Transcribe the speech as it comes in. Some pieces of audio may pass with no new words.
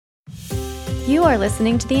You are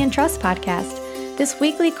listening to the Entrust Podcast. This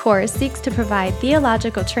weekly course seeks to provide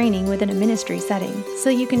theological training within a ministry setting so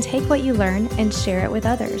you can take what you learn and share it with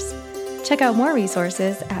others. Check out more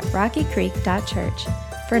resources at rockycreek.church.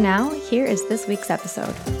 For now, here is this week's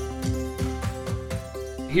episode.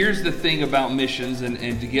 Here's the thing about missions and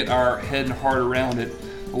to get our head and heart around it.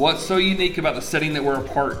 What's so unique about the setting that we're a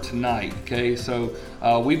part tonight, okay? So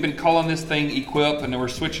we've been calling this thing Equip, and then we're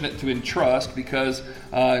switching it to Entrust because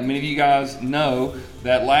many of you guys know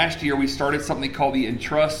that last year we started something called the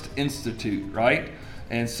Entrust Institute, right?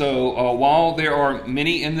 And so while there are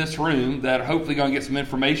many in this room that are hopefully going to get some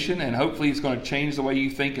information and hopefully it's going to change the way you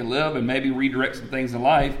think and live and maybe redirect some things in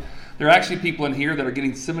life, there are actually people in here that are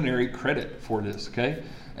getting seminary credit for this, okay?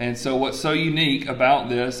 And so what's so unique about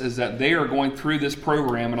this is that they are going through this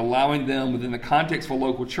program and allowing them within the context of a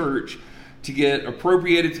local church to get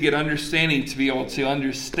appropriated, to get understanding, to be able to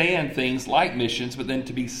understand things like missions, but then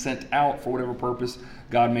to be sent out for whatever purpose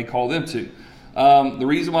God may call them to. The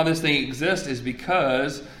reason why this thing exists is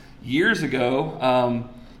because years ago,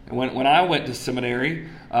 when I went to seminary,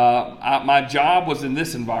 my job was in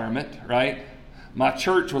this environment, right? My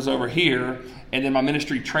church was over here, and then my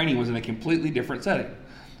ministry training was in a completely different setting.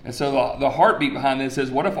 And so the heartbeat behind this is,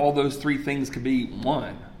 what if all those three things could be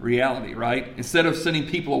one reality, right? Instead of sending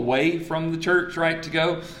people away from the church, right, to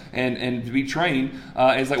go and to be trained,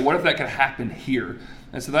 it's like, what if that could happen here?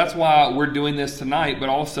 And so that's why we're doing this tonight, but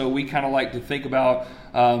also we kind of like to think about,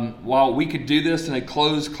 while we could do this in a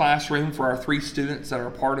closed classroom for our 3 students that are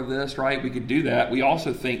a part of this, right? We could do that. We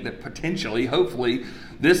also think that potentially, hopefully,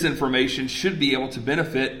 this information should be able to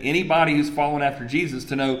benefit anybody who's following after Jesus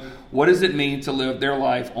to know what does it mean to live their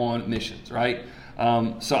life on missions, right?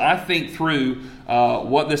 So I think through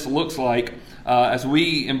what this looks like as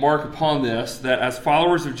we embark upon this, that as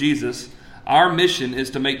followers of Jesus, our mission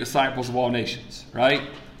is to make disciples of all nations, right?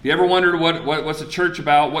 If you ever wondered what's a church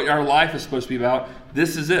about, what our life is supposed to be about,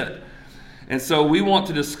 this is it. And so we want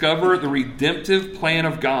to discover the redemptive plan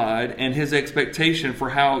of God and His expectation for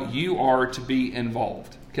how you are to be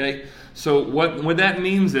involved, okay? So what that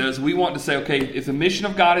means is we want to say, okay, if the mission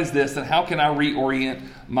of God is this, then how can I reorient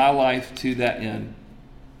my life to that end?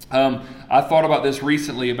 I thought about this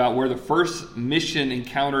recently about where the first mission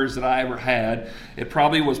encounters that I ever had. It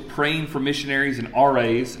probably was praying for missionaries and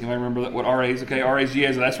RAs. You might remember what RAs? Okay, RAs,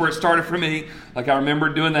 GAs. That's where it started for me. Like I remember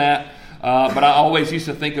doing that. But I always used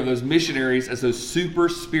to think of those missionaries as those super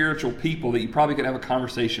spiritual people that you probably could have a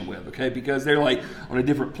conversation with, okay? Because they're like on a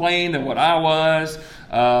different plane than what I was.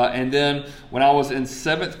 And then when I was in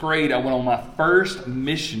 7th grade, I went on my first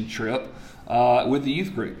mission trip with the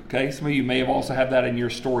youth group, okay? Some of you may have also had that in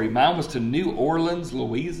your story. Mine was to New Orleans,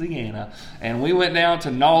 Louisiana. And we went down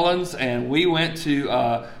to Nolans, and we went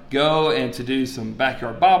to go and to do some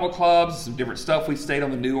backyard Bible clubs, some different stuff. We stayed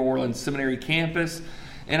on the New Orleans Seminary campus.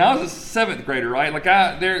 And I was a 7th grader, right? Like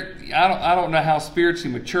I don't know how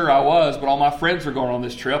spiritually mature I was, but all my friends were going on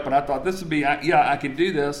this trip, and I thought this would be, I could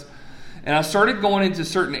do this. And I started going into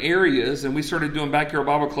certain areas, and we started doing backyard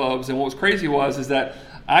Bible clubs. And what was crazy is that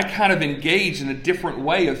I kind of engaged in a different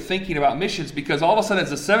way of thinking about missions, because all of a sudden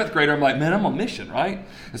as a 7th grader, I'm like, man, I'm on mission, right?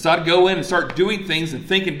 And so I'd go in and start doing things and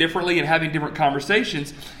thinking differently and having different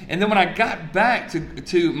conversations. And then when I got back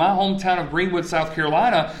to my hometown of Greenwood, South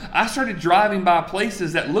Carolina, I started driving by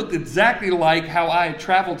places that looked exactly like how I had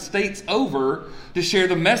traveled states over to share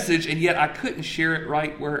the message, and yet I couldn't share it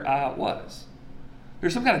right where I was.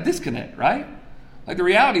 There's some kind of disconnect, right? Like the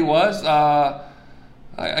reality was,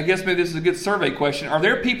 I guess maybe this is a good survey question. Are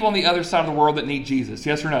there people on the other side of the world that need Jesus?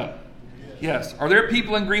 Yes or no? Yes. Are there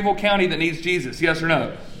people in Greenville County that needs Jesus? Yes or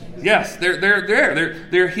no? Yes. They're there.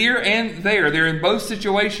 They're here and there. They're in both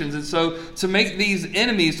situations. And so to make these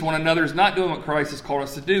enemies to one another is not doing what Christ has called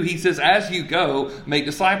us to do. He says, as you go, make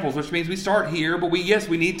disciples, which means we start here, but we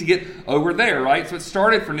need to get over there, right? So it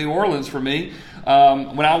started for New Orleans for me.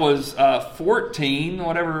 When I was 14,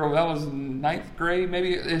 whatever, that was 9th grade,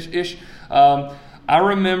 maybe ish. I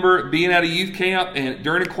remember being at a youth camp and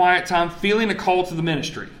during a quiet time feeling a call to the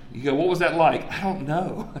ministry. You go, what was that like? I don't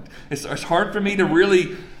know. It's hard for me to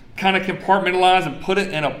really kind of compartmentalize and put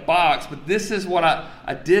it in a box, but this is what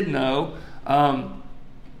I did know.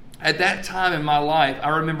 At that time in my life, I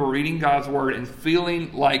remember reading God's Word and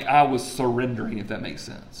feeling like I was surrendering, if that makes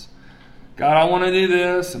sense. God, I want to do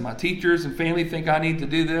this, and my teachers and family think I need to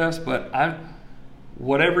do this, but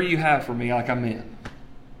whatever you have for me, like I'm in.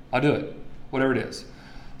 I'll do it. Whatever it is.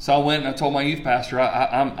 So I went and I told my youth pastor,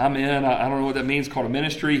 I'm in. I don't know what that means, called a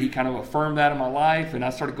ministry. He kind of affirmed that in my life, and I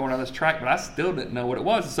started going down this track, but I still didn't know what it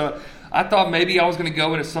was. So I thought maybe I was going to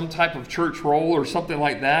go into some type of church role or something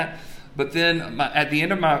like that. But then at the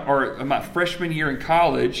end of my freshman year in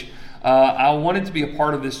college, I wanted to be a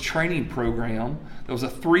part of this training program. It was a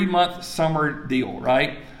 3-month summer deal,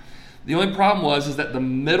 right? The only problem was that the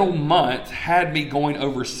middle month had me going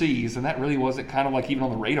overseas, and that really wasn't kind of like even on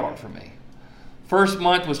the radar for me. First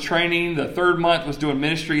month was training. The third month was doing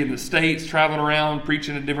ministry in the States, traveling around,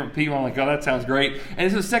 preaching to different people. I'm like, oh, that sounds great.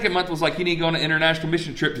 And the second month was like, you need to go on an international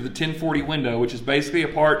mission trip to the 1040 window, which is basically a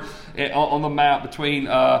part on the map between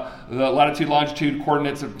the latitude, longitude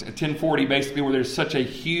coordinates of 1040, basically where there's such a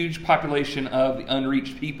huge population of the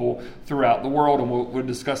unreached people throughout the world. And we'll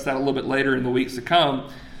discuss that a little bit later in the weeks to come.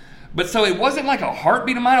 But so it wasn't like a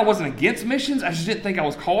heartbeat of mine. I wasn't against missions. I just didn't think I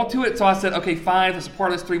was called to it. So I said, okay, fine. If it's a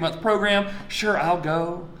part of this 3-month program, sure, I'll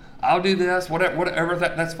go. I'll do this, whatever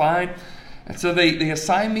that's fine. And so they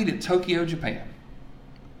assigned me to Tokyo, Japan.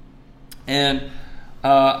 And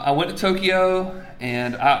I went to Tokyo,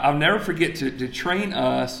 and I'll never forget to train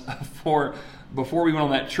us before we went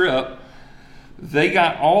on that trip. They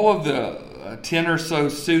got all of the 10 or so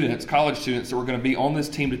students, college students, that were going to be on this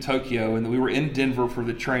team to Tokyo, and we were in Denver for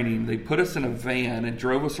the training. They put us in a van and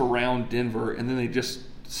drove us around Denver, and then they just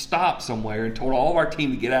stopped somewhere and told all of our team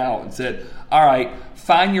to get out and said, all right,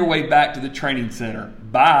 find your way back to the training center.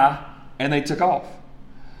 Bye. And they took off.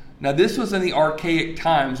 Now, this was in the archaic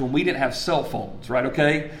times when we didn't have cell phones, right?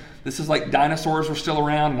 Okay? This is like dinosaurs were still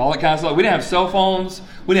around and all that kind of stuff. We didn't have cell phones.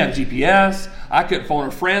 We didn't have GPS. I couldn't phone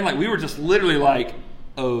a friend. Like, we were just literally like,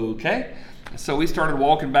 okay. So we started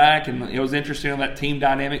walking back, and it was interesting on that team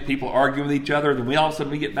dynamic, people arguing with each other. Then all of a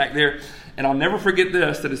sudden we get back there, and I'll never forget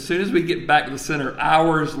this, that as soon as we get back to the center,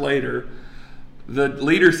 hours later, the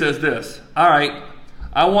leader says this, all right,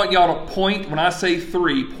 I want y'all to point, when I say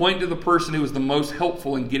 3, point to the person who was the most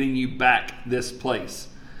helpful in getting you back this place.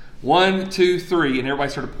 1, 2, 3, and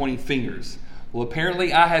everybody started pointing fingers. Well,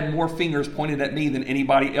 apparently I had more fingers pointed at me than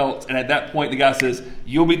anybody else, and at that point the guy says,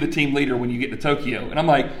 you'll be the team leader when you get to Tokyo. And I'm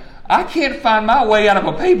like, I can't find my way out of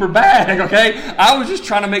a paper bag, okay? I was just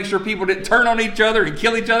trying to make sure people didn't turn on each other and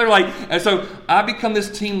kill each other. And so I become this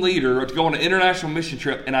team leader to go on an international mission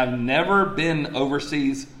trip, and I've never been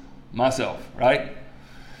overseas myself, right?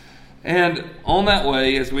 And on that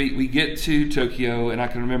way, as we get to Tokyo, and I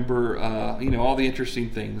can remember, all the interesting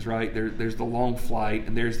things, right? There's the long flight,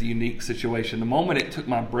 and there's the unique situation. The moment it took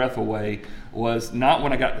my breath away was not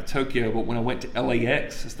when I got to Tokyo, but when I went to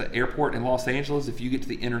LAX. It's the airport in Los Angeles. If you get to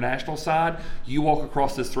the international side, you walk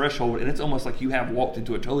across this threshold, and it's almost like you have walked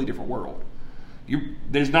into a totally different world.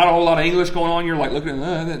 There's not a whole lot of English going on. You're like looking,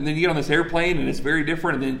 and then you get on this airplane, and it's very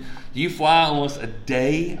different. And then you fly almost a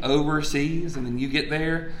day overseas, and then you get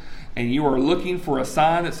there, and you are looking for a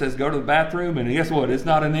sign that says go to the bathroom, and guess what? It's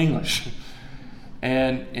not in English.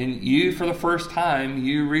 And you, for the first time,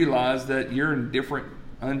 you realize that you're in different,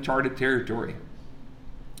 uncharted territory.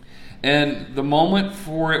 And the moment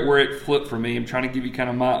for it where it flipped for me, I'm trying to give you kind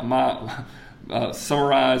of my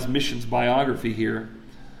summarized missions biography here,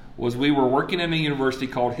 was we were working in a university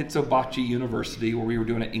called Hitsobachi University, where we were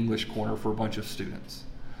doing an English corner for a bunch of students.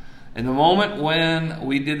 And the moment when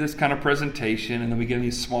we did this kind of presentation, and then we get in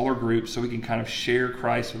these smaller groups so we can kind of share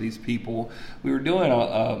Christ with these people, we were doing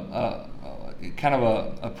a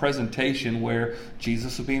presentation where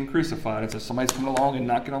Jesus was being crucified. And so somebody's coming along and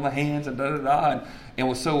knocking on the hands and da-da-da. And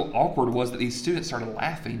what's so awkward was that these students started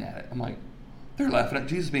laughing at it. I'm like, they're laughing at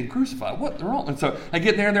Jesus being crucified. What's wrong? And so I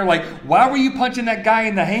get there and they're like, why were you punching that guy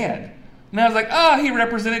in the hand? And I was like, he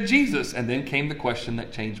represented Jesus. And then came the question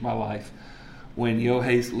that changed my life. When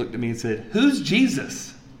Yohei looked at me and said, who's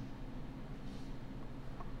Jesus?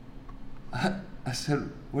 I said,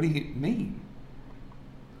 what do you mean?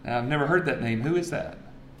 I've never heard that name. Who is that?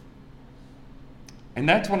 And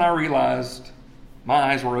that's when I realized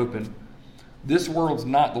my eyes were open. This world's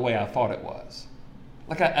not the way I thought it was.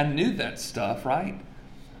 Like I knew that stuff, right?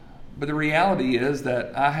 But the reality is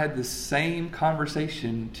that I had the same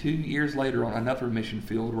conversation 2 years later on another mission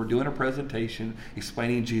field. We're doing a presentation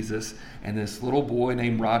explaining Jesus, and this little boy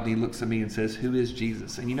named Rodney looks at me and says, who is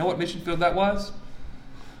Jesus? And you know what mission field that was?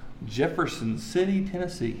 Jefferson City,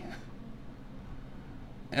 Tennessee.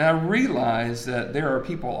 And I realized that there are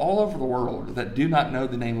people all over the world that do not know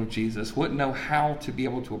the name of Jesus, wouldn't know how to be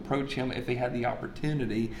able to approach him if they had the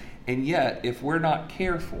opportunity. And yet, if we're not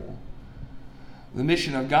careful, the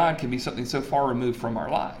mission of God can be something so far removed from our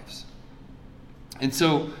lives. And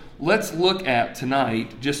so let's look at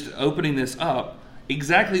tonight, just opening this up,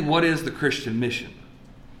 exactly what is the Christian mission.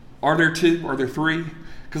 Are there 2? Are there 3?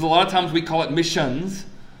 Because a lot of times we call it missions,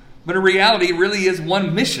 but in reality it really is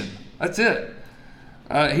one mission. That's it.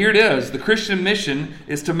 Here it is. The Christian mission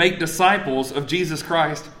is to make disciples of Jesus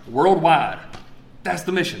Christ worldwide. That's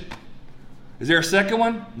the mission. Is there a second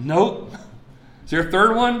one? Nope. Is there a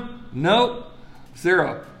third one? Nope. Is there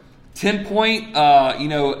a 10-point,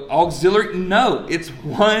 auxiliary. No, it's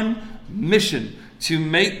one mission: to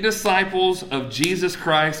make disciples of Jesus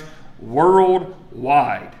Christ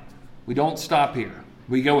worldwide. We don't stop here.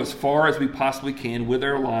 We go as far as we possibly can with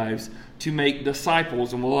our lives to make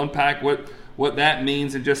disciples, and we'll unpack what that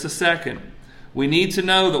means in just a second. We need to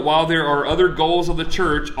know that while there are other goals of the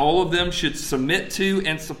church, all of them should submit to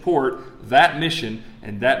and support that mission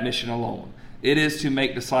and that mission alone. It is to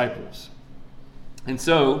make disciples. And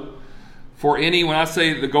so, when I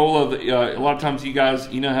say the goal of, a lot of times you guys,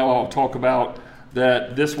 you know how I'll talk about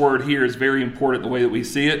that this word here is very important the way that we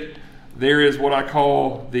see it. There is what I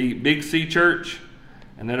call the Big C church,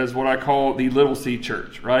 and that is what I call the Little C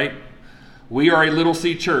church, right? We are a Little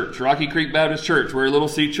C church, Rocky Creek Baptist Church. We're a Little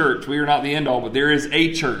C church. We are not the end all, but there is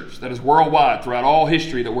a church that is worldwide throughout all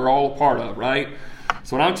history that we're all a part of, right?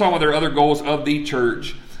 So when I'm talking about there are other goals of the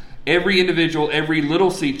church, every individual, every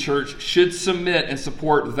Little C church should submit and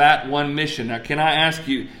support that one mission. Now, can I ask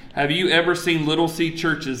you, have you ever seen Little C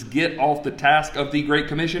churches get off the task of the Great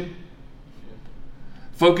Commission?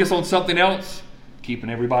 Focus on something else?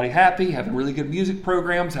 Keeping everybody happy, having really good music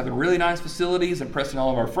programs, having really nice facilities, impressing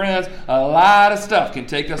all of our friends. A lot of stuff can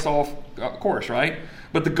take us off course, right?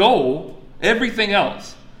 But the goal, everything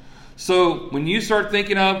else. So when you start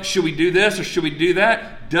thinking of, should we do this or should we do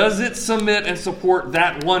that? Does it submit and support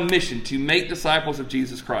that one mission to make disciples of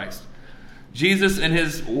Jesus Christ? Jesus, in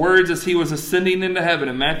his words as he was ascending into heaven,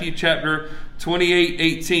 in Matthew chapter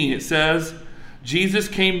 28:18, it says, Jesus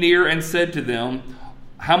came near and said to them,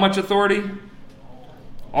 how much authority?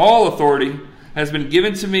 All authority has been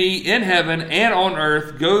given to me in heaven and on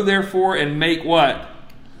earth. Go therefore and make what?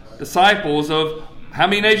 Disciples of how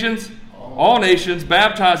many nations? All nations,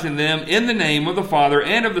 baptizing them in the name of the Father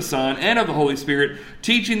and of the Son and of the Holy Spirit,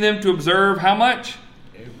 teaching them to observe how much?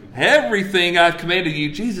 Everything I've commanded you.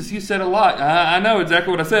 Jesus, you said a lot. I know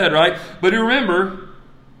exactly what I said, right? But remember,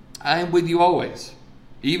 I am with you always,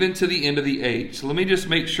 even to the end of the age. So let me just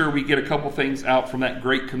make sure we get a couple things out from that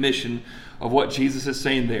Great Commission of what Jesus is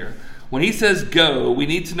saying there. When he says go, we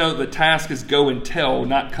need to know the task is go and tell,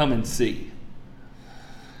 not come and see.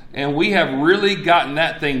 And we have really gotten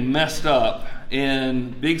that thing messed up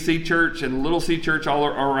in Big C Church and Little C Church all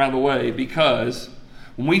around the way, because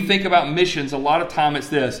when we think about missions, a lot of time it's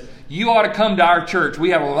this: you ought to come to our church. We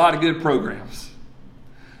have a lot of good programs.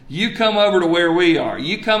 You come over to where we are.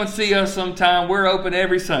 You come and see us sometime. We're open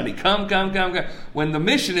every Sunday. Come. When the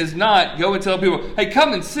mission is not go and tell people, hey,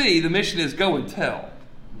 come and see. The mission is go and tell.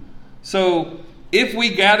 So if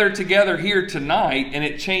we gather together here tonight and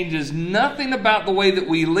it changes nothing about the way that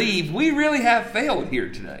we leave, we really have failed here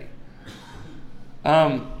today.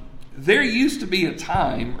 There used to be a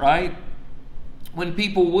time, right, when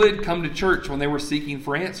people would come to church when they were seeking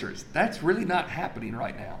for answers. That's really not happening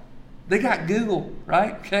right now. They got Google,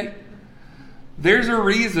 right? Okay. There's a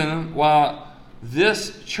reason why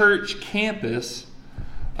this church campus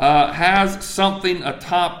has something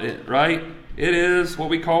atop it, right? It is what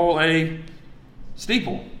we call a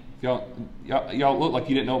steeple. Y'all look like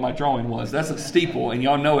you didn't know what my drawing was. That's a steeple, and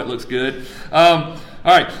y'all know it looks good. All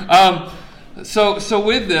right. So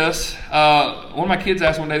with this, one of my kids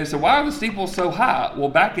asked one day, they said, why are the steeples so high? Well,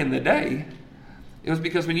 back in the day, it was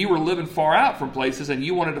because when you were living far out from places and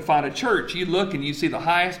you wanted to find a church, you look and you see the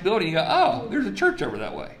highest building, you go, oh, there's a church over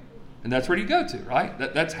that way. And that's where you go to, right?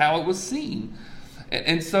 That's how it was seen.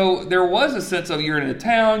 And so there was a sense of you're in a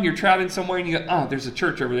town, you're traveling somewhere, and you go, oh, there's a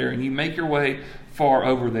church over there, and you make your way far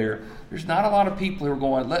over there. There's not a lot of people who are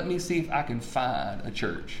going, let me see if I can find a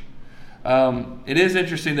church. It is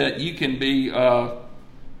interesting that you can be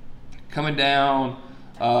coming down,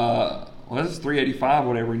 well, this is 385 or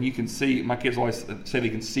whatever, and you can see, my kids always say they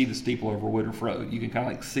can see the steeple over Woodruff Road. You can kind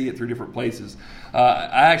of like see it through different places.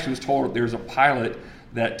 I actually was told there's a pilot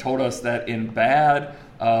that told us that in bad,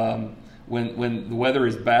 when the weather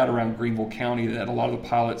is bad around Greenville County, that a lot of the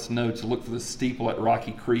pilots know to look for the steeple at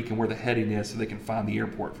Rocky Creek and where the heading is so they can find the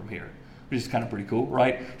airport from here. Which is kind of pretty cool,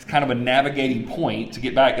 right? It's kind of a navigating point to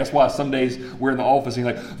get back. That's why some days we're in the office and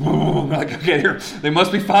you're like, okay, they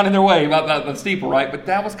must be finding their way about the steeple, right? But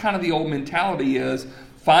that was kind of the old mentality is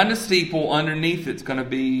find a steeple, underneath it's going to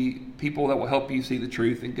be people that will help you see the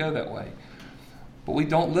truth and go that way. But we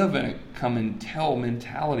don't live in a come and tell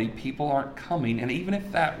mentality. People aren't coming. And even if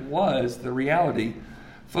that was the reality,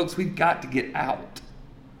 folks, we've got to get out.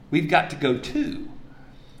 We've got to go too.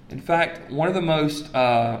 In fact, one of the most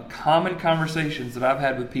common conversations that I've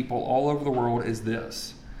had with people all over the world is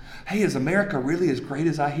this. Hey, is America really as great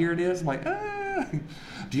as I hear it is? I'm like,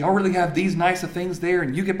 do y'all really have these nice of things there?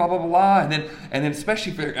 And you get blah, blah, blah, blah. And then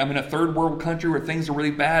especially if I'm in a third world country where things are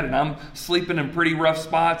really bad and I'm sleeping in pretty rough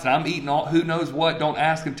spots and I'm eating all, who knows what, don't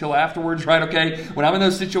ask until afterwards, right? Okay, when I'm in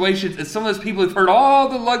those situations, and some of those people who've heard all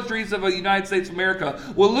the luxuries of the United States of America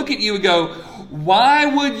will look at you and go, why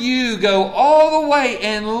would you go all the way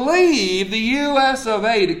and leave the U.S. of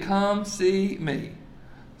A. to come see me?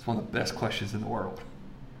 It's one of the best questions in the world.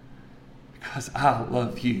 Because I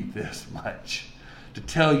love you this much. To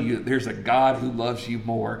tell you that there's a God who loves you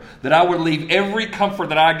more. That I would leave every comfort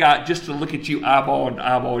that I got just to look at you eyeball to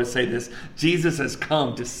eyeball to say this. Jesus has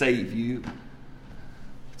come to save you.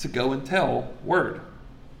 It's a go and tell word.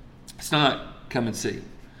 It's not come and see.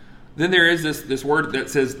 Then there is this word that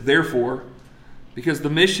says therefore, because the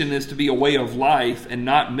mission is to be a way of life and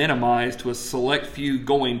not minimized to a select few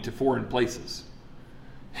going to foreign places.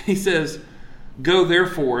 He says, go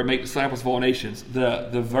therefore and make disciples of all nations.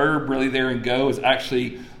 The verb really there in go is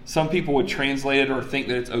actually, some people would translate it or think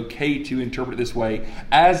that it's okay to interpret it this way.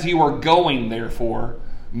 As you are going therefore,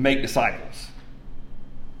 make disciples.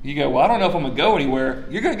 You go, well, I don't know if I'm going to go anywhere.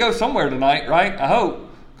 You're going to go somewhere tonight, right? I hope.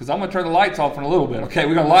 Because I'm going to turn the lights off in a little bit, okay?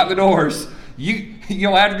 We're going to lock the doors. You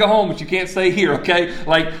don't have to go home, but you can't stay here, okay?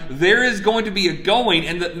 Like, there is going to be a going,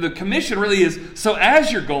 and the commission really is, so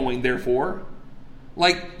as you're going, therefore,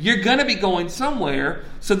 like, you're going to be going somewhere,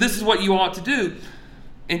 so this is what you ought to do.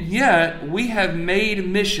 And yet, we have made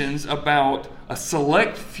missions about a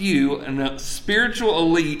select few and a spiritual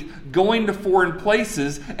elite going to foreign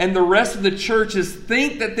places, and the rest of the churches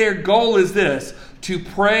think that their goal is this, to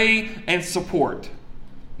pray and support.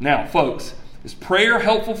 Now, folks, is prayer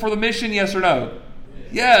helpful for the mission, yes or no?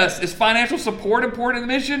 Yes. Is financial support important in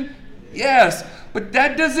the mission? Yes. But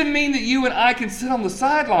that doesn't mean that you and I can sit on the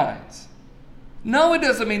sidelines. No, it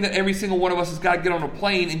doesn't mean that every single one of us has got to get on a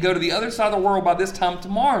plane and go to the other side of the world by this time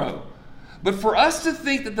tomorrow. But for us to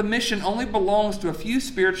think that the mission only belongs to a few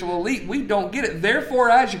spiritual elite, we don't get it. Therefore,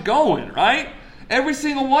 as you're going, right? Every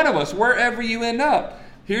single one of us, wherever you end up.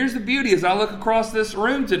 Here's the beauty. As I look across this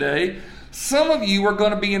room today, some of you are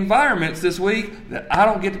going to be in environments this week that I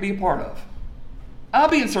don't get to be a part of. I'll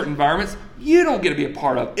be in certain environments you don't get to be a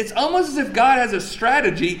part of. It's almost as if God has a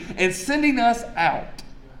strategy and sending us out,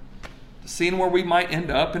 seeing where we might end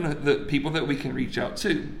up and the people that we can reach out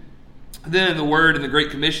to. Then the word in the Great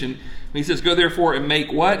Commission, he says, go therefore and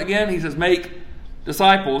make what again? He says, make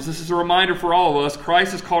disciples. This is a reminder for all of us.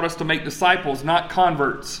 Christ has called us to make disciples, not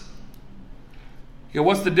converts. You know,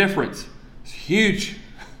 what's the difference? It's huge.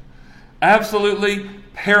 Absolutely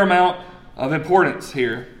paramount of importance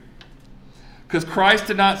here. Because Christ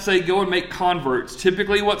did not say go and make converts.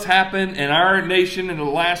 Typically what's happened in our nation in the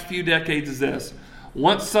last few decades is this.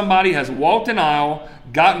 Once somebody has walked an aisle,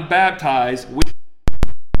 gotten baptized,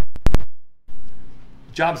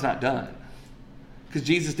 job's not done. Because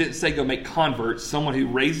Jesus didn't say go make converts. Someone who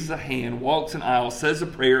raises a hand, walks an aisle, says a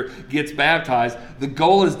prayer, gets baptized. The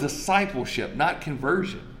goal is discipleship, not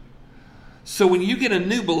conversion. So when you get a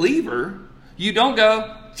new believer, you don't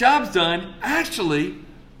go, job's done. Actually,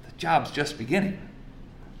 the job's just beginning.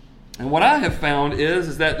 And what I have found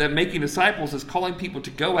is that making disciples is calling people to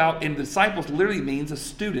go out, and disciples literally means a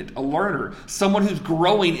student, a learner, someone who's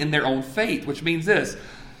growing in their own faith, which means this.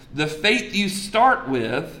 The faith you start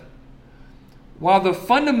with, while the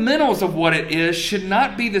fundamentals of what it is should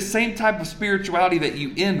not be the same type of spirituality that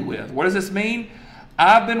you end with. What does this mean?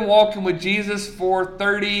 I've been walking with Jesus for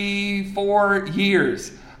 34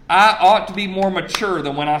 years. I ought to be more mature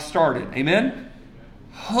than when I started. Amen?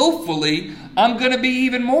 Hopefully, I'm going to be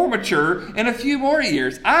even more mature in a few more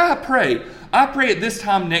years. I pray at this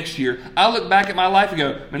time next year, I look back at my life and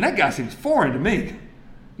go, man, that guy seems foreign to me.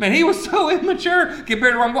 Man, he was so immature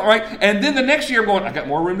compared to where I'm going, right? And then the next year I'm going, I got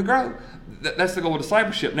more room to grow. That's the goal of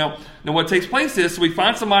discipleship. Now what takes place is, so we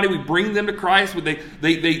find somebody, we bring them to Christ,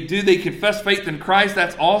 they confess faith in Christ,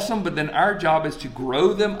 that's awesome, but then our job is to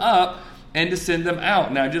grow them up and to send them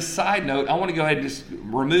out. Now, just side note, I want to go ahead and just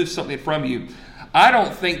remove something from you. I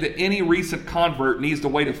don't think that any recent convert needs to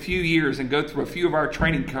wait a few years and go through a few of our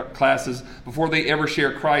training classes before they ever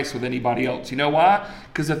share Christ with anybody else. You know why?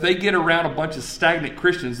 Because if they get around a bunch of stagnant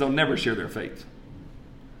Christians, they'll never share their faith.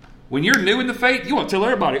 When you're new in the faith, you want to tell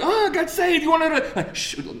everybody, oh, I got saved. You want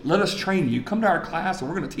to let us train you. Come to our class and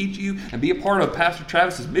we're going to teach you and be a part of Pastor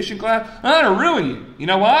Travis's mission class. I'm going to ruin you. You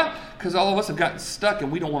know why? Because all of us have gotten stuck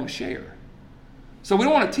and we don't want to share. So we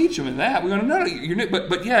don't want to teach them in that. We're going to know you're new.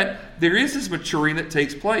 But yet, there is this maturing that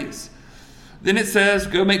takes place. Then it says,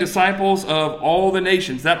 go make disciples of all the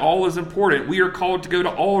nations. That all is important. We are called to go to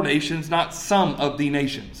all nations, not some of the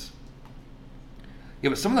nations. Yeah,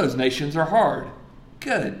 but some of those nations are hard.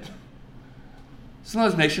 Good. Some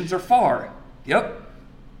of those nations are far. Yep.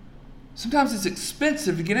 Sometimes it's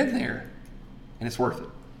expensive to get in there, and it's worth it.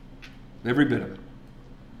 Every bit of it.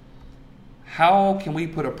 How can we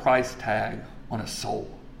put a price tag on a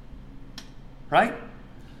soul? Right?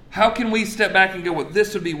 How can we step back and go, well,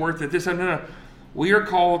 this would be worth it? No. We are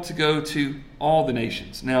called to go to all the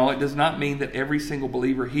nations. Now, it does not mean that every single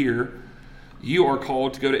believer here, you are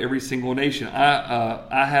called to go to every single nation.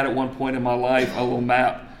 I had at one point in my life a little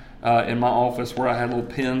map in my office where I had little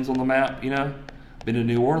pins on the map, Been to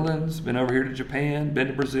New Orleans, been over here to Japan, been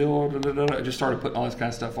to Brazil, I just started putting all this kind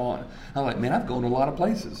of stuff on. I'm like, man, I've gone to a lot of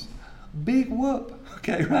places. Big whoop.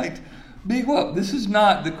 Okay, right? Big whoop. This is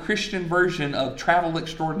not the Christian version of travel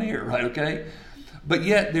extraordinaire, right? Okay? But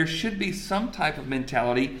yet there should be some type of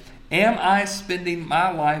mentality. Am I spending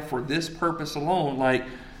my life for this purpose alone? Like,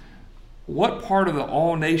 what part of the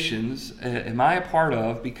all nations am I a part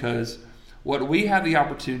of? Because what we have the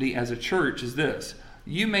opportunity as a church is this.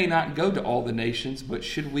 You may not go to all the nations, but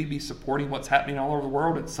should we be supporting what's happening all over the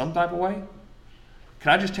world in some type of way?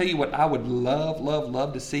 Can I just tell you what I would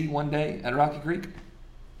love to see one day at Rocky Creek?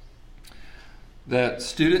 That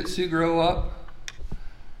students who grow up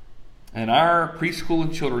in our preschool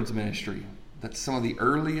and children's ministry, that some of the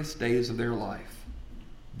earliest days of their life,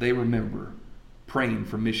 they remember praying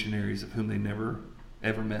for missionaries of whom they never,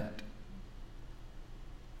 ever met.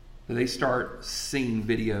 That they start seeing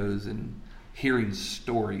videos and hearing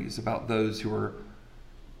stories about those who are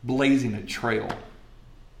blazing a trail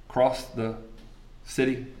across the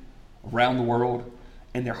city, around the world,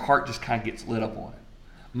 and their heart just kind of gets lit up on it.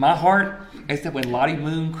 My heart is that when Lottie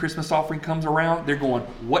Moon Christmas offering comes around, they're going,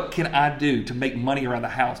 what can I do to make money around the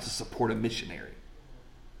house to support a missionary?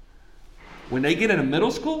 When they get into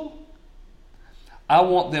middle school, I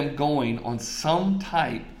want them going on some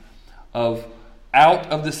type of out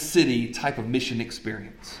of the city type of mission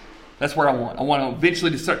experience. That's where I want. I want to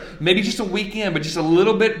eventually to start, maybe just a weekend, but just a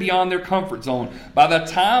little bit beyond their comfort zone. By the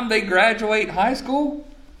time they graduate high school,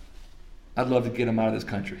 I'd love to get them out of this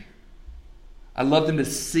country. I'd love them to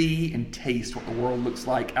see and taste what the world looks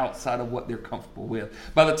like outside of what they're comfortable with.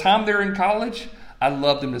 By the time they're in college, I'd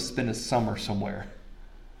love them to spend a summer somewhere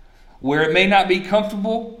where it may not be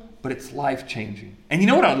comfortable, but it's life-changing. And you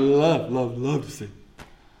know what I'd love to see?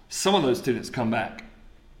 Some of those students come back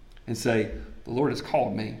and say, the Lord has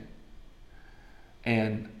called me,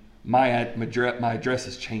 and my address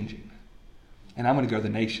is changing, and I'm going to go to the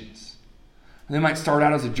nations. And they might start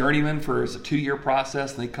out as a journeyman for a 2-year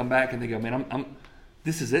process, and they come back and they go, man,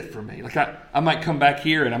 this is it for me. Like I might come back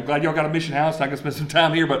here, and I'm glad y'all got a mission house, and I can spend some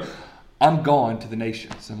time here, but I'm gone to the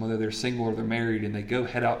nations. And whether they're single or they're married, and they go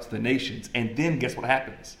head out to the nations, and then guess what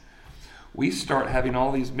happens? We start having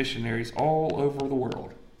all these missionaries all over the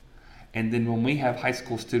world. And then when we have high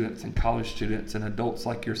school students and college students and adults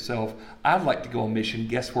like yourself, I'd like to go on mission.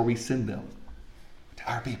 Guess where we send them?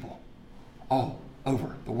 To our people all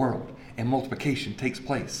over the world. And multiplication takes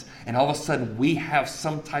place. And all of a sudden we have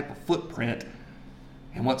some type of footprint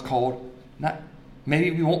in what's called, not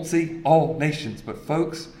maybe we won't see all nations, but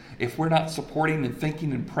folks, if we're not supporting and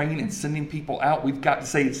thinking and praying and sending people out, we've got to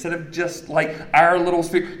say, instead of just like our little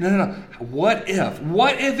sphere, no. What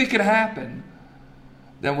if it could happen?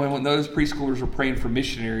 Then when those preschoolers were praying for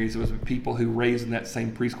missionaries, it was people who raised in that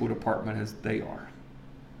same preschool department as they are.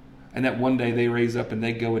 And that one day they raise up and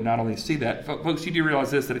they go and not only see that. Folks, you do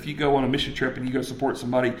realize this, that if you go on a mission trip and you go support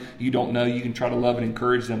somebody you don't know, you can try to love and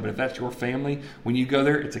encourage them. But if that's your family, when you go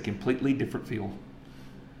there, it's a completely different feel.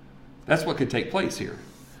 That's what could take place here.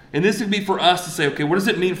 And this would be for us to say, okay, what does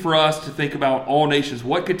it mean for us to think about all nations?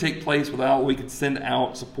 What could take place without we could send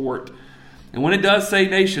out support? And when it does say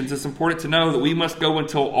nations, it's important to know that we must go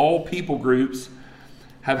until all people groups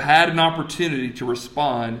have had an opportunity to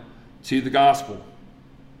respond to the gospel.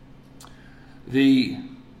 The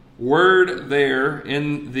word there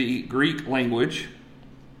in the Greek language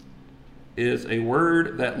is a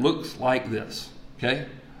word that looks like this. Okay?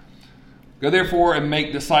 Go therefore and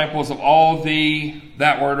make disciples of all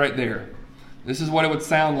that word right there. This is what it would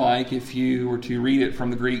sound like if you were to read it from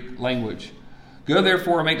the Greek language. Go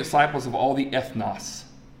therefore and make disciples of all the ethnos.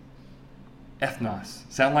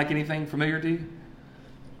 Ethnos. Sound like anything familiar to you?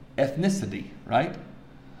 Ethnicity, right?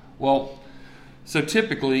 Well, so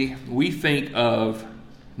typically we think of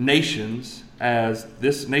nations as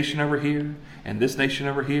this nation over here, and this nation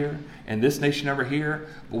over here, and this nation over here.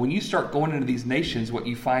 But when you start going into these nations, what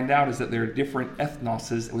you find out is that there are different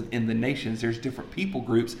ethnoses within the nations. There's different people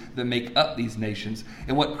groups that make up these nations.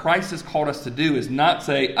 And what Christ has called us to do is not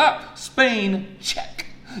say, Spain, check.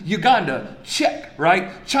 Uganda, check,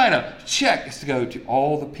 right? China, check. It's to go to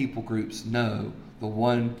all the people groups. Know the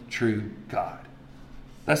one true God.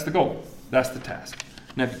 That's the goal. That's the task.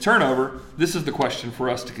 Now, if you turn over, this is the question for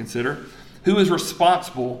us to consider. Who is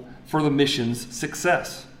responsible for the mission's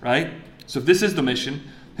success, right? So if this is the mission,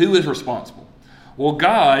 who is responsible? Well,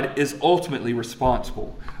 God is ultimately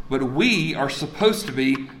responsible, but we are supposed to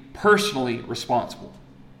be personally responsible.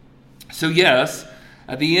 So yes,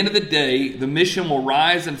 at the end of the day, the mission will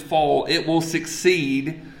rise and fall. It will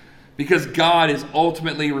succeed because God is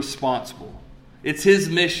ultimately responsible. It's His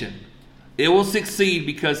mission. It will succeed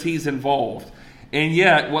because He's involved. And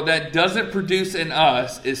yet, what that doesn't produce in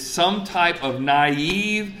us is some type of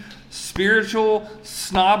naive, spiritual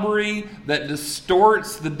snobbery that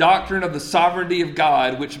distorts the doctrine of the sovereignty of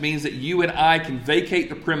God, which means that you and I can vacate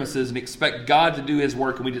the premises and expect God to do His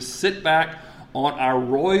work, and we just sit back on our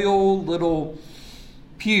royal little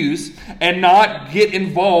pews and not get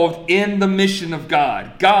involved in the mission of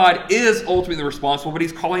God. God is ultimately responsible, but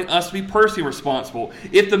He's calling us to be personally responsible.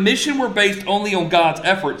 If the mission were based only on God's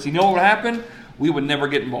efforts, you know what would happen? We would never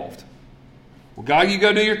get involved. Well, God, you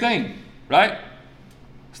go do your thing, right?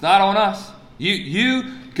 It's not on us. You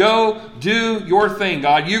go do your thing,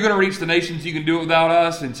 God. You're going to reach the nations. You can do it without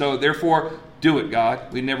us, and so therefore, do it,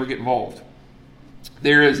 God. We never get involved.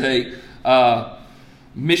 There is a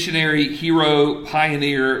missionary hero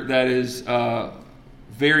pioneer that is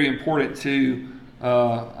very important to,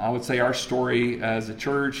 I would say, our story as a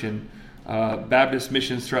church and Baptist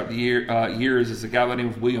missions throughout the years is a guy by the name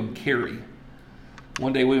of William Carey.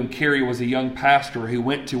 One day, William Carey was a young pastor who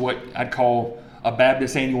went to what I'd call a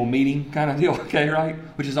Baptist annual meeting kind of deal, okay, right?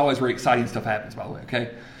 Which is always where exciting stuff happens, by the way,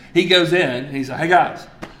 okay? He goes in and he's like, hey guys,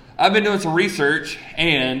 I've been doing some research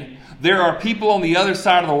and there are people on the other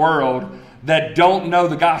side of the world that don't know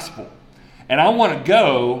the gospel. And I want to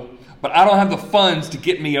go, but I don't have the funds to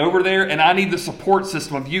get me over there, and I need the support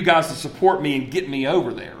system of you guys to support me and get me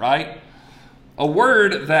over there, right? A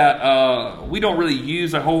word that we don't really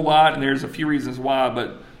use a whole lot, and there's a few reasons why,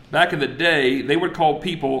 but back in the day, they would call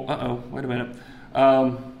people, wait a minute.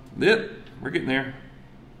 We're getting there.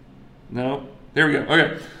 No, there we go.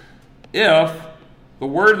 Okay. If the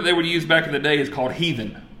word that they would use back in the day is called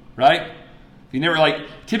heathen, right? You never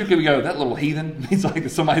typically we go, that little heathen means like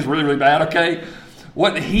somebody's really, really bad, okay?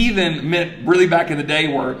 What heathen meant really back in the day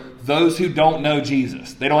were those who don't know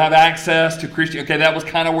Jesus. They don't have access to Christian. Okay, that was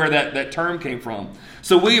kind of where that term came from.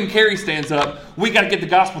 So William Carey stands up, we got to get the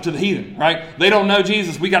gospel to the heathen, right? They don't know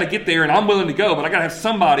Jesus, we got to get there, and I'm willing to go, but I got to have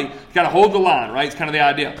somebody, got to hold the line, right? It's kind of the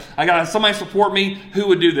idea. I got to have somebody support me who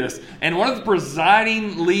would do this. And one of the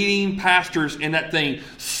presiding, leading pastors in that thing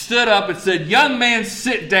stood up and said, young man,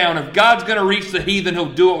 sit down. If God's going to reach the heathen,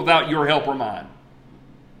 He'll do it without your help or mine.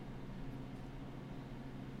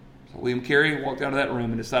 So William Carey walked out of that room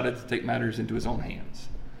and decided to take matters into his own hands.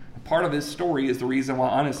 Part of his story is the reason why,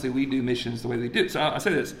 honestly, we do missions the way we do. So I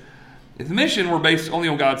say this. If the mission were based only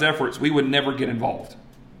on God's efforts, we would never get involved.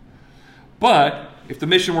 But if the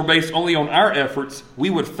mission were based only on our efforts, we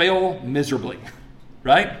would fail miserably.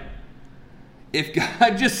 Right? If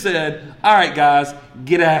God just said, all right, guys,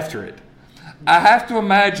 get after it, I have to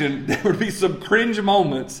imagine there would be some cringe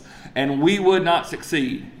moments and we would not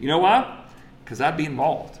succeed. You know why? Because I'd be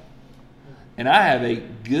involved. And I have a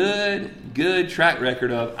good track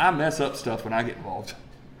record of I mess up stuff when I get involved,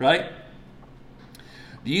 right?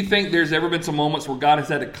 Do you think there's ever been some moments where God has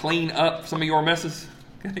had to clean up some of your messes?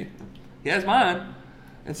 Okay. He has mine.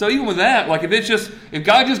 And so even with that, if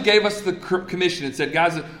God just gave us the commission and said,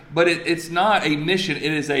 guys, but it's not a mission,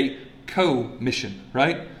 it is a co-mission,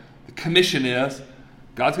 right? The commission is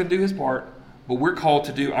God's going to do His part, but we're called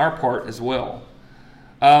to do our part as well.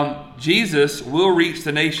 Jesus will reach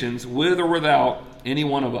the nations with or without any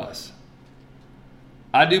one of us.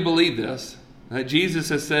 I do believe this, that Jesus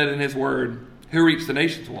has said in His word, who reached the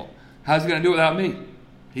nations? Well, how's He going to do it without me?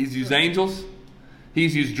 He's used angels.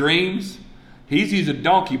 He's used dreams. He's used a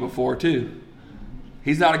donkey before too.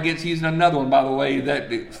 He's not against using another one, by the way,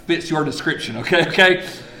 that fits your description, okay?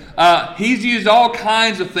 He's used all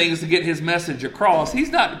kinds of things to get His message across.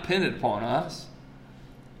 He's not dependent upon us.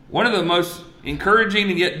 One of the most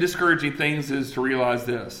encouraging and yet discouraging things is to realize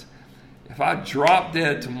this. If I drop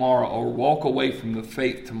dead tomorrow or walk away from the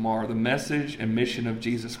faith tomorrow, the message and mission of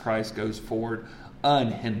Jesus Christ goes forward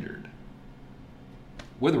unhindered,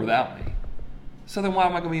 with or without me. So then why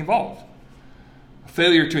am I going to be involved? A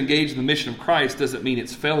failure to engage in the mission of Christ doesn't mean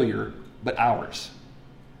it's failure, but ours.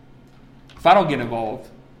 If I don't get involved,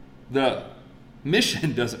 the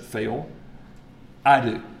mission doesn't fail. I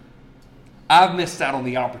do. I've missed out on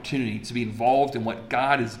the opportunity to be involved in what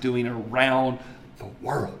God is doing around the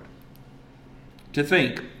world. To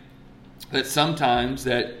think that sometimes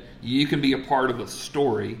that you can be a part of a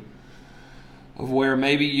story of where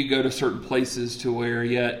maybe you go to certain places to where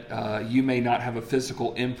yet you may not have a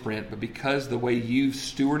physical imprint, but because the way you've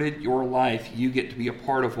stewarded your life, you get to be a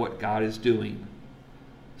part of what God is doing.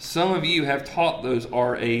 Some of you have taught those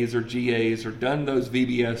RAs or GAs or done those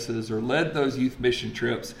VBSs or led those youth mission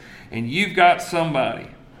trips, and you've got somebody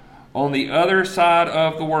on the other side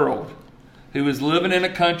of the world who is living in a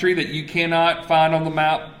country that you cannot find on the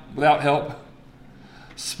map without help,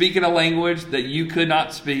 speaking a language that you could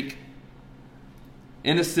not speak,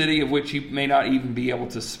 in a city of which you may not even be able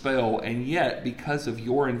to spell, and yet, because of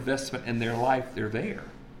your investment in their life, they're there.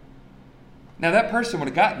 Now, that person would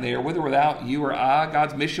have gotten there with or without you or I.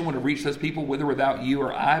 God's mission would have reached those people with or without you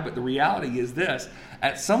or I. But the reality is this.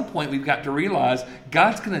 At some point, we've got to realize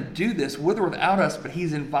God's going to do this with or without us, but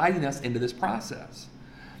He's inviting us into this process.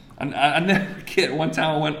 I never forget, one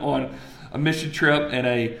time I went on a mission trip in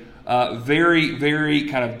a very, very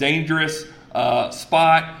kind of dangerous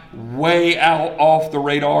spot, way out off the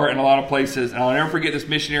radar in a lot of places. And I'll never forget, this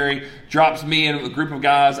missionary drops me and a group of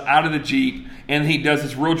guys out of the Jeep, and he does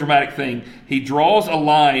this real dramatic thing. He draws a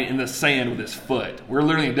line in the sand with his foot. We're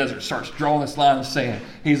literally in the desert, starts drawing this line in the sand.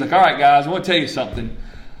 He's like, all right, guys, I want to tell you something.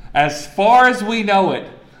 As far as we know it,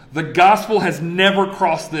 the gospel has never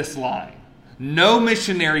crossed this line. No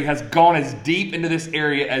missionary has gone as deep into this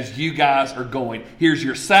area as you guys are going. Here's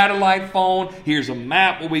your satellite phone. Here's a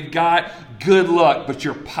map, what we've got. Good luck, but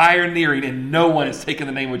you're pioneering and no one is taking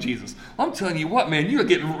the name of Jesus. I'm telling you what, man, you're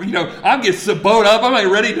getting, I'm getting so bowed up. I'm like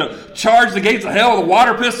ready to charge the gates of hell with a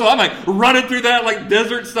water pistol. I'm like running through that like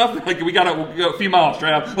desert stuff. Like we got to go a few miles,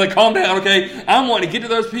 Trav. Like calm down, okay? I'm wanting to get to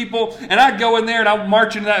those people, and I go in there and I'm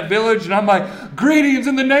marching to that village, and I'm like, greetings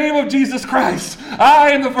in the name of Jesus Christ.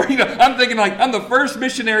 I am the first. I'm thinking like I'm the first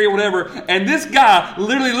missionary or whatever, and this guy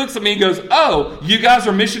literally looks at me and goes, "Oh, you guys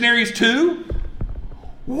are missionaries too?"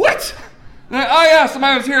 What? Oh yeah,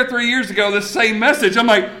 somebody was here 3 years ago, this same message. I'm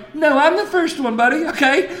like, no, I'm the first one, buddy,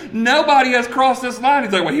 okay? Nobody has crossed this line.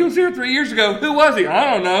 He's like, well, he was here 3 years ago. Who was he?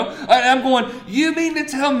 I don't know. I'm going, you mean to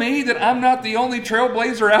tell me that I'm not the only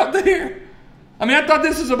trailblazer out there? I mean, I thought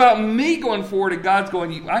this was about me going forward, and God's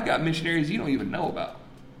going, I got missionaries you don't even know about.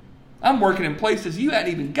 I'm working in places you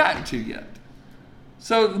hadn't even gotten to yet.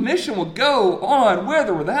 So the mission will go on with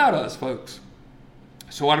or without us, folks.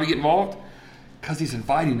 So why do we get involved? Because He's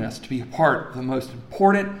inviting us to be a part of the most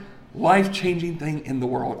important, life-changing thing in the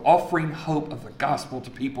world, offering hope of the gospel to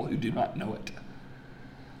people who do not know it.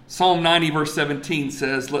 Psalm 90 verse 17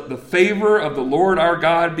 says, let the favor of the Lord our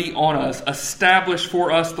God be on us. Establish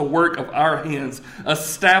for us the work of our hands.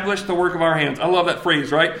 Establish the work of our hands. I love that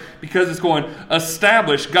phrase, right? Because it's going,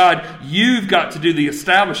 establish. God, you've got to do the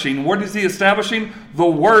establishing. What is He establishing? The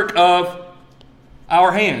work of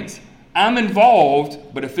our hands. I'm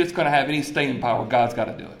involved, but if it's going to have any staying power, God's got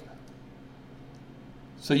to do it.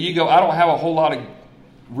 So you go, I don't have a whole lot of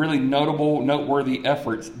really noteworthy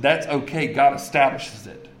efforts. That's okay. God establishes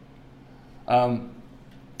it.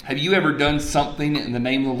 Have you ever done something in the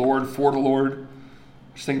name of the Lord, for the Lord?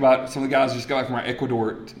 Just think about some of the guys who just got back from our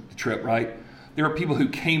Ecuador trip, right? There are people who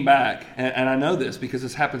came back, and I know this because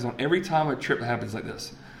this happens on every time a trip happens like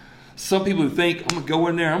this. Some people who think, I'm going to go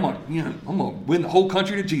in there, I'm going to win the whole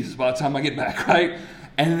country to Jesus by the time I get back, right?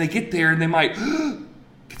 And then they get there and they might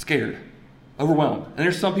get scared, overwhelmed. And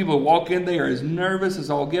there's some people who walk in, they are as nervous as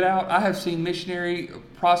all get out. I have seen missionary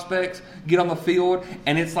prospects get on the field,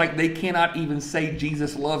 and it's like they cannot even say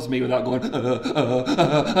Jesus loves me without going,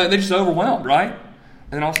 they're just overwhelmed, right?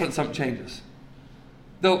 And then all of a sudden something changes.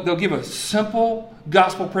 They'll give a simple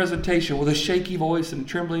gospel presentation with a shaky voice and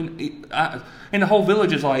trembling. And the whole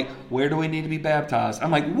village is like, where do we need to be baptized?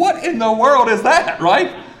 I'm like, what in the world is that,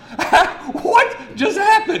 right? What just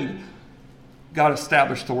happened? God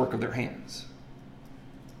established the work of their hands.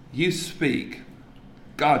 You speak,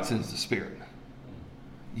 God sends the Spirit.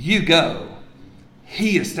 You go,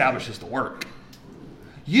 He establishes the work.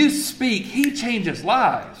 You speak, He changes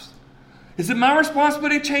lives. Is it my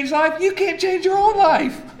responsibility to change life? You can't change your own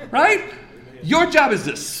life, right? Your job is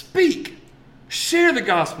to speak, share the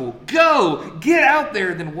gospel, go, get out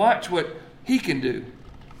there, then watch what He can do.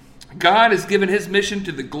 God has given His mission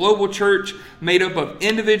to the global church made up of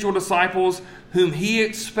individual disciples whom He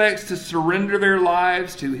expects to surrender their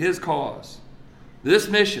lives to His cause. This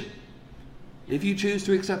mission, if you choose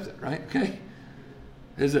to accept it, right? Okay,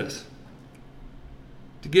 is this.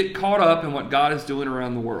 To get caught up in what God is doing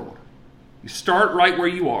around the world. You start right where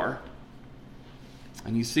you are,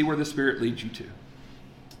 and you see where the Spirit leads you to.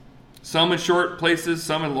 Some in short places,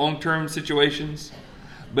 some in long-term situations.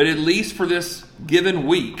 But at least for this given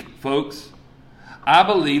week, folks, I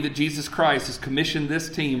believe that Jesus Christ has commissioned this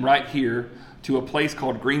team right here to a place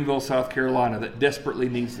called Greenville, South Carolina that desperately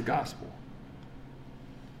needs the gospel.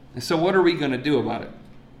 And so what are we going to do about it?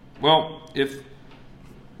 Well, if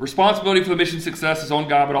responsibility for the mission success is on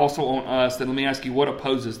God but also on us, then let me ask you, what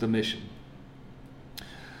opposes the mission?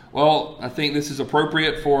 Well, I think this is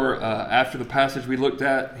appropriate for after the passage we looked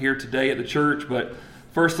at here today at the church, but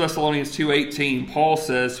 1 Thessalonians 2:18, Paul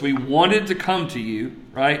says, we wanted to come to you,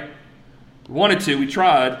 right? We wanted to, we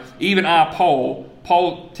tried. Even I,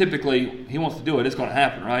 Paul typically, he wants to do it, it's going to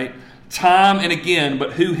happen, right? Time and again,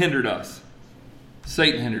 but who hindered us?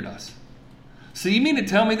 Satan hindered us. So you mean to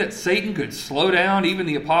tell me that Satan could slow down even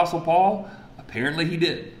the Apostle Paul? Apparently he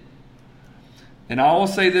did. And I will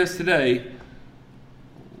say this today,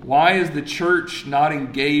 why is the church not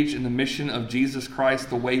engaged in the mission of Jesus Christ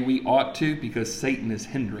the way we ought to? Because Satan is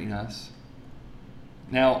hindering us.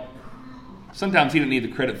 Now, sometimes he doesn't need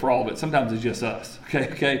the credit for all of it. Sometimes it's just us.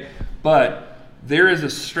 Okay? But there is a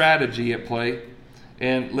strategy at play.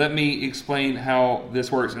 And let me explain how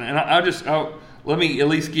this works. And let me at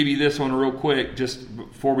least give you this one real quick, just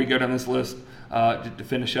before we go down this list to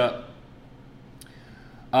finish up.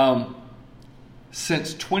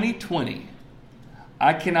 Since 2020,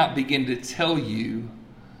 I cannot begin to tell you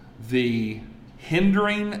the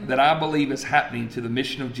hindering that I believe is happening to the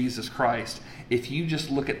mission of Jesus Christ if you just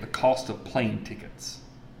look at the cost of plane tickets.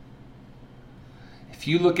 If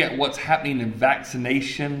you look at what's happening in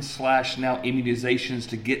vaccination / now immunizations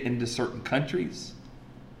to get into certain countries,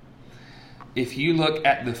 if you look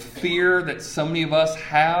at the fear that so many of us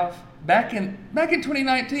have, back in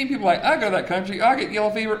 2019, people were like, I go to that country, I'll get yellow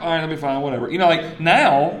fever, all right, that'll be fine, whatever.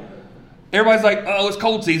 Now, everybody's like, oh, it's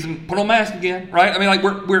cold season, put on a mask again, right?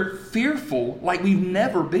 We're fearful like we've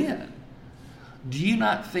never been. Do you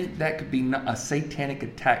not think that could be a satanic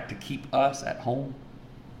attack to keep us at home?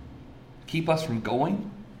 Keep us from going?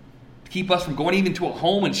 Keep us from going even to a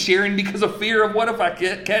home and sharing because of fear of what if I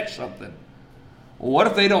catch something? Well, what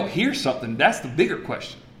if they don't hear something? That's the bigger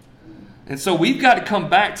question. And so we've got to come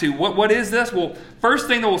back to what is this? Well, first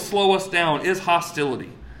thing that will slow us down is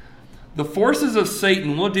hostility. The forces of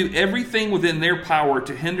Satan will do everything within their power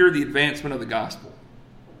to hinder the advancement of the gospel.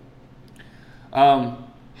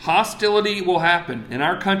 Hostility will happen. In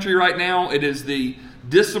our country right now, it is the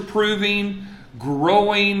disapproving,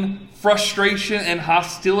 growing frustration and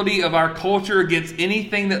hostility of our culture against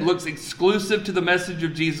anything that looks exclusive to the message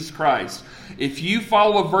of Jesus Christ. If you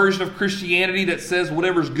follow a version of Christianity that says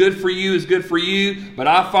whatever's good for you is good for you, but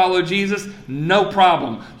I follow Jesus, no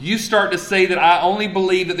problem. You start to say that I only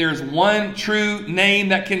believe that there's one true name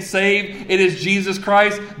that can save. It is Jesus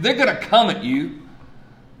Christ. They're going to come at you,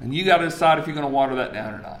 and you got to decide if you're going to water that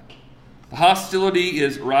down or not. The hostility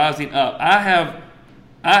is rising up. I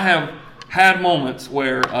have had moments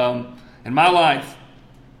where in my life,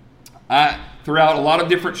 throughout a lot of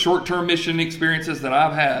different short-term mission experiences that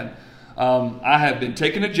I've had, I have been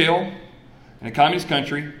taken to jail in a communist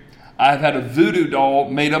country. I've had a voodoo doll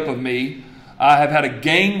made up of me. I have had a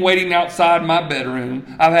gang waiting outside my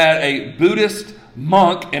bedroom. I've had a Buddhist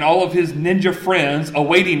monk and all of his ninja friends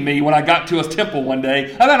awaiting me when I got to a temple one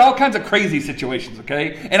day. I've had all kinds of crazy situations,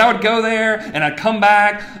 okay? And I would go there and I'd come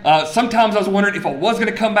back. Sometimes I was wondering if I was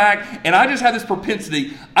going to come back. And I just had this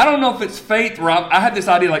propensity. I don't know if it's faith or I had this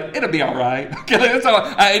idea like, it'll be all right. Okay, that's how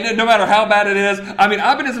no matter how bad it is.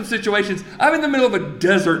 I've been in some situations. I'm in the middle of a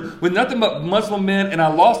desert with nothing but Muslim men and I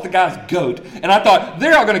lost the guy's goat. And I thought,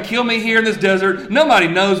 they're all going to kill me here in this desert. Nobody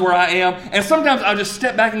knows where I am. And sometimes I'll just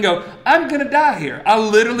step back and go, I'm going to die here. I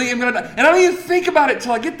literally am going to die. And I don't even think about it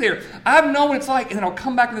until I get there. I know what it's like. And then I'll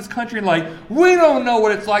come back in this country and like, we don't know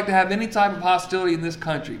what it's like to have any type of hostility in this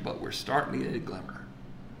country. But we're starting to get a glimmer.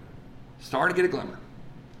 Starting to get a glimmer.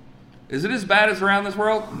 Is it as bad as around this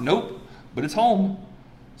world? Nope. But it's home.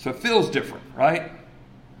 So it feels different, right?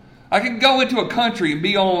 I can go into a country and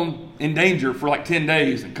be in danger for like 10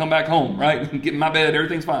 days and come back home, right? And get in my bed,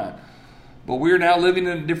 everything's fine. But we're now living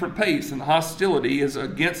at a different pace, and the hostility is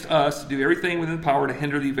against us to do everything within power to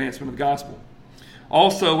hinder the advancement of the gospel.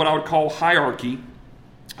 Also, what I would call hierarchy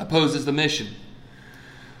opposes the mission.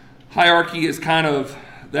 Hierarchy is kind of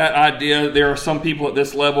that idea. There are some people at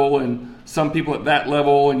this level and some people at that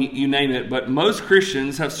level, and you name it. But most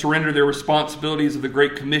Christians have surrendered their responsibilities of the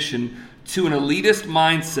Great Commission to an elitist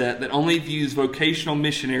mindset that only views vocational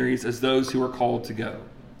missionaries as those who are called to go.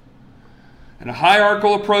 And a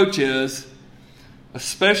hierarchical approach is,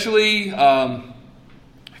 especially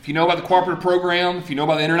if you know about the cooperative program, if you know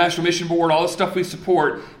about the International Mission Board, all the stuff we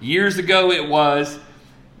support, years ago it was,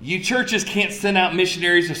 you churches can't send out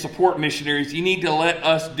missionaries to support missionaries. You need to let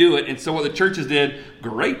us do it. And so what the churches did,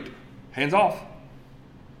 great, hands off.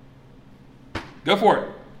 Go for it.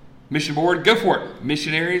 Mission Board, go for it.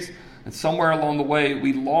 Missionaries. And somewhere along the way,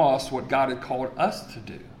 we lost what God had called us to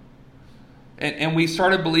do. And we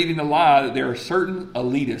started believing the lie that there are certain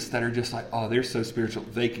elitists that are just like, oh, they're so spiritual,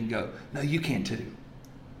 they can go. No, you can too.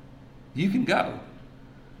 You can go.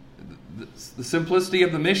 The simplicity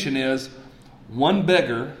of the mission is one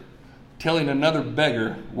beggar telling another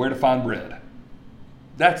beggar where to find bread.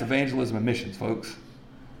 That's evangelism and missions, folks.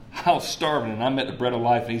 I was starving and I met the bread of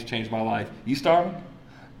life and he's changed my life. You starving?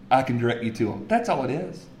 I can direct you to him. That's all it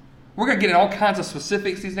is. We're going to get in all kinds of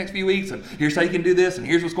specifics these next few weeks, and here's how you can do this, and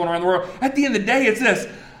here's what's going on around the world. At the end of the day, it's this.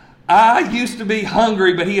 I used to be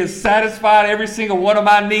hungry, but he has satisfied every single one of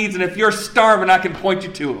my needs, and if you're starving, I can point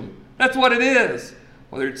you to him. That's what it is.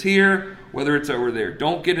 Whether it's here, whether it's over there.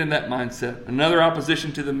 Don't get in that mindset. Another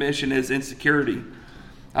opposition to the mission is insecurity.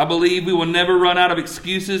 I believe we will never run out of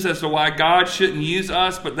excuses as to why God shouldn't use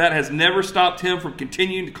us, but that has never stopped him from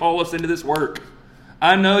continuing to call us into this work.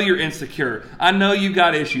 I know you're insecure. I know you've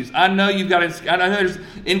got issues. I know there's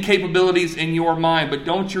incapabilities in your mind, but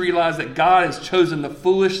don't you realize that God has chosen the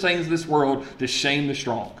foolish things of this world to shame the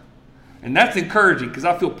strong? And that's encouraging because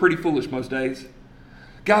I feel pretty foolish most days.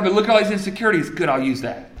 God, but look at all these insecurities. Good, I'll use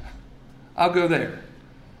that. I'll go there.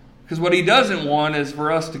 Because what he doesn't want is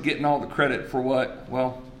for us to get in all the credit for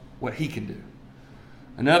what he can do.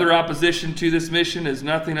 Another opposition to this mission is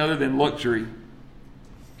nothing other than luxury.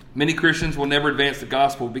 Many Christians will never advance the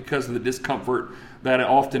gospel because of the discomfort that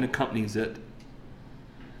often accompanies it.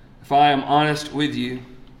 If I am honest with you,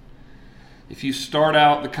 if you start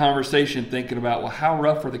out the conversation thinking about, well, how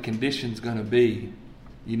rough are the conditions going to be,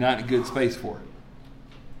 you're not in a good space for it.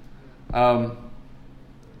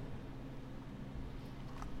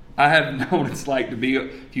 I have known what it's like to be,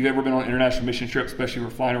 if you've ever been on an international mission trip, especially if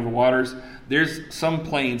we're flying over the waters, there's some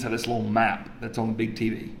planes have this little map that's on the big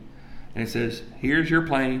TV. And it says, here's your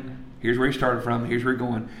plane, here's where you started from, here's where you're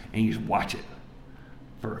going, and you just watch it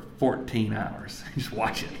for 14 hours. You just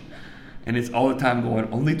watch it. And it's all the time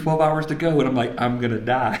going, only 12 hours to go. And I'm like, I'm going to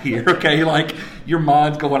die here, okay? Like, your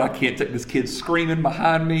mind's going, I can't take this kid screaming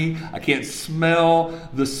behind me. I can't smell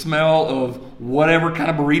the smell of whatever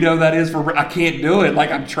kind of burrito that is. I can't do it.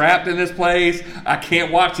 Like, I'm trapped in this place. I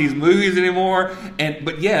can't watch these movies anymore.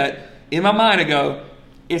 But yet, in my mind, I go,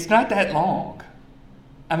 it's not that long.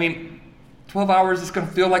 I mean, 12 hours is going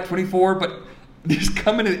to feel like 24, but there's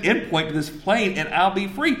coming an end point to this plane and I'll be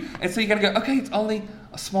free. And so you got to go, okay, it's only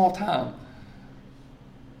a small time.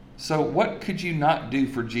 So what could you not do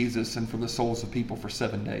for Jesus and for the souls of people for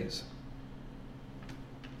 7 days?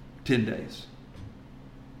 10 days?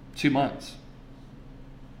 2 months?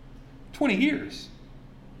 20 years?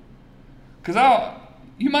 Because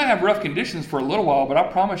you might have rough conditions for a little while, but I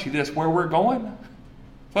promise you this, where we're going,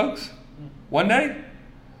 folks, one day,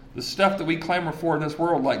 the stuff that we clamor for in this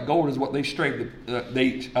world, like gold, is what they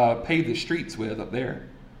pave the streets with up there.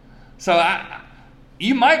 So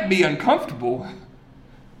you might be uncomfortable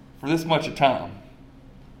for this much of time.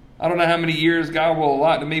 I don't know how many years God will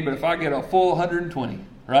allot to me, but if I get a full 120,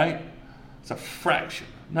 right? It's a fraction,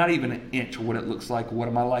 not even an inch of what it looks like,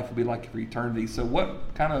 what my life will be like for eternity. So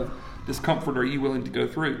what kind of discomfort are you willing to go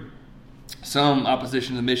through? Some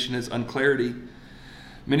opposition to the mission is unclarity.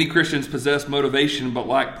 Many Christians possess motivation but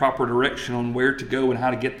lack proper direction on where to go and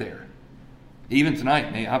how to get there. Even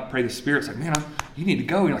tonight, man, I pray the Spirit's like, man, you need to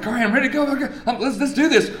go. You're like, all right, I'm ready to go. Let's do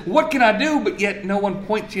this. What can I do? But yet no one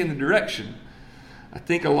points you in the direction. I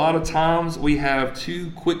think a lot of times we have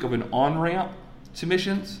too quick of an on-ramp to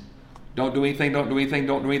missions. Don't do anything, don't do anything,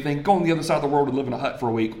 don't do anything. Go on the other side of the world and live in a hut for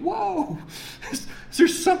a week. Whoa! Is there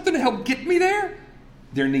something to help get me there?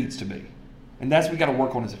 There needs to be. And that's what we got to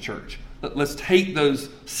work on as a church. Let's take those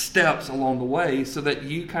steps along the way so that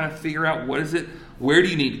you kind of figure out what is it, where do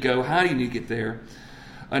you need to go, how do you need to get there.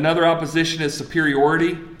 Another opposition is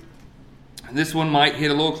superiority. This one might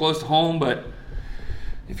hit a little close to home, but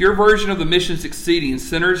if your version of the mission succeeding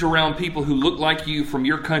centers around people who look like you from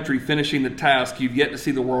your country finishing the task, you've yet to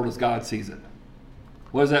see the world as God sees it.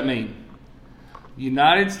 What does that mean? The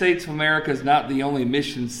United States of America is not the only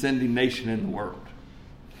mission-sending nation in the world.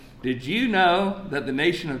 Did you know that the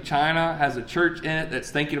nation of China has a church in it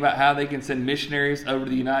that's thinking about how they can send missionaries over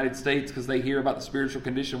to the United States because they hear about the spiritual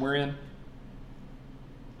condition we're in?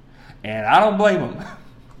 And I don't blame them.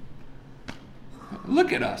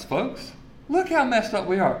 Look at us, folks. Look how messed up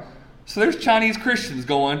we are. So there's Chinese Christians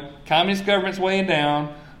going, communist government's weighing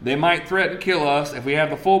down. They might threaten to kill us. If we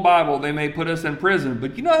have the full Bible, they may put us in prison.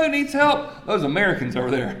 But you know who needs help? Those Americans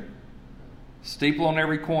over there. Steeple on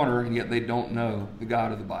every corner, and yet they don't know the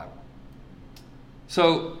God of the Bible.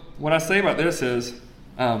 So what I say about this is,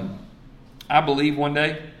 I believe one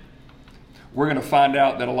day we're going to find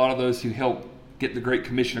out that a lot of those who helped get the Great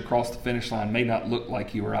Commission across the finish line may not look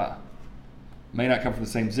like you or I. May not come from the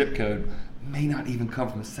same zip code, may not even come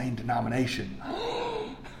from the same denomination.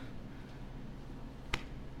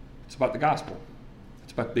 It's about the gospel.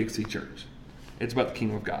 It's about Big C Church. It's about the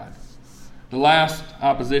kingdom of God. The last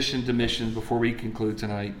opposition to missions before we conclude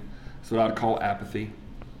tonight is what I'd call apathy.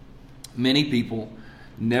 Many people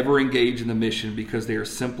never engage in the mission because they are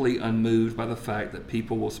simply unmoved by the fact that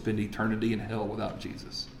people will spend eternity in hell without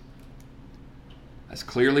Jesus. As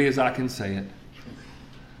clearly as I can say it,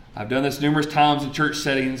 I've done this numerous times in church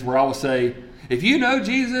settings where I will say, if you know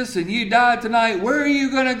Jesus and you died tonight, where are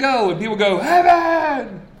you going to go? And people go,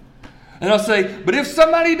 heaven! And I'll say, but if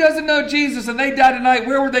somebody doesn't know Jesus and they die tonight,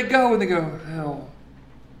 where would they go? And they go, hell.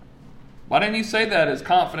 Why didn't you say that as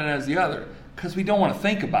confident as the other? Because we don't want to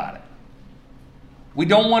think about it. We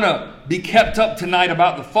don't want to be kept up tonight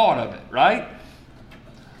about the thought of it, right?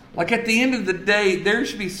 Like at the end of the day, there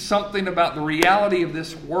should be something about the reality of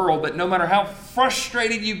this world that no matter how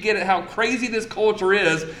frustrated you get at how crazy this culture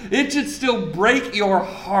is, it should still break your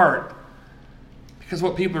heart. Because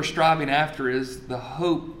what people are striving after is the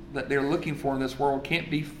hope that they're looking for in this world can't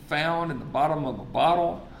be found in the bottom of a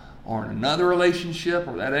bottle or in another relationship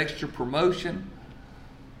or that extra promotion.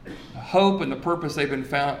 The hope and the purpose they've been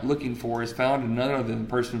looking for is found in none other than the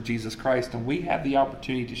person of Jesus Christ, and we have the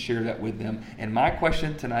opportunity to share that with them. And my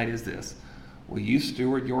question tonight is this: will you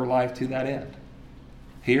steward your life to that end?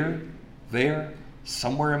 Here, there,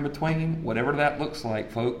 somewhere in between, whatever that looks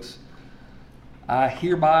like, folks, I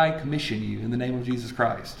hereby commission you in the name of Jesus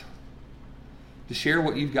Christ to share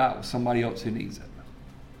what you've got with somebody else who needs it.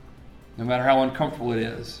 No matter how uncomfortable it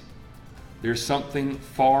is, there's something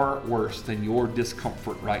far worse than your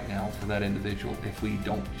discomfort right now for that individual if we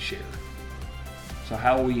don't share. So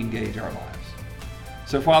how will we engage our lives?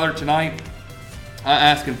 So Father, tonight, I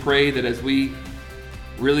ask and pray that as we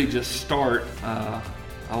really just start, I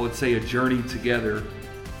would say, a journey together,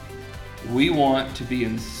 we want to be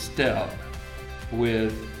in step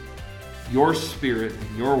with your Spirit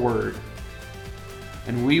and your Word.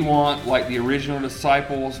 And we want, like the original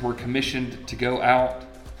disciples were commissioned to go out,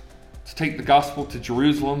 to take the gospel to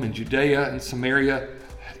Jerusalem and Judea and Samaria,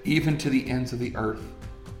 even to the ends of the earth.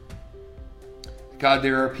 God,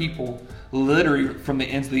 there are people literally from the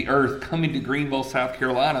ends of the earth coming to Greenville, South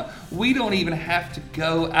Carolina. We don't even have to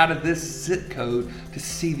go out of this zip code to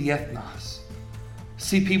see the ethnos.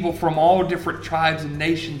 See people from all different tribes and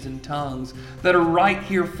nations and tongues that are right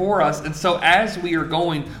here for us. And so as we are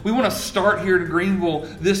going, we want to start here to Greenville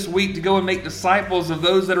this week to go and make disciples of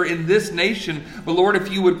those that are in this nation. But Lord,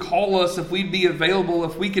 if you would call us, if we'd be available,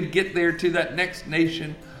 if we could get there to that next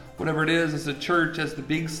nation, whatever it is, as a church, as the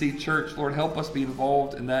Big C Church, Lord, help us be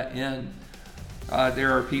involved in that end.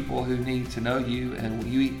 There are people who need to know you, and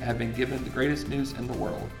you have been given the greatest news in the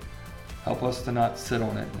world. Help us to not sit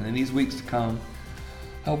on it. And in these weeks to come,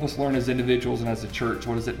 help us learn as individuals and as a church,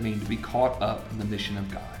 what does it mean to be caught up in the mission of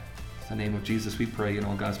God? In the name of Jesus we pray, and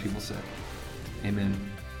all God's people say, amen.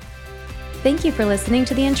 Thank you for listening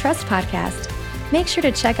to the Entrust Podcast. Make sure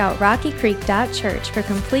to check out rockycreek.church for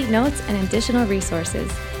complete notes and additional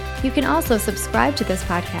resources. You can also subscribe to this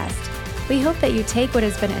podcast. We hope that you take what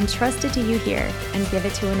has been entrusted to you here and give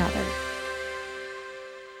it to another.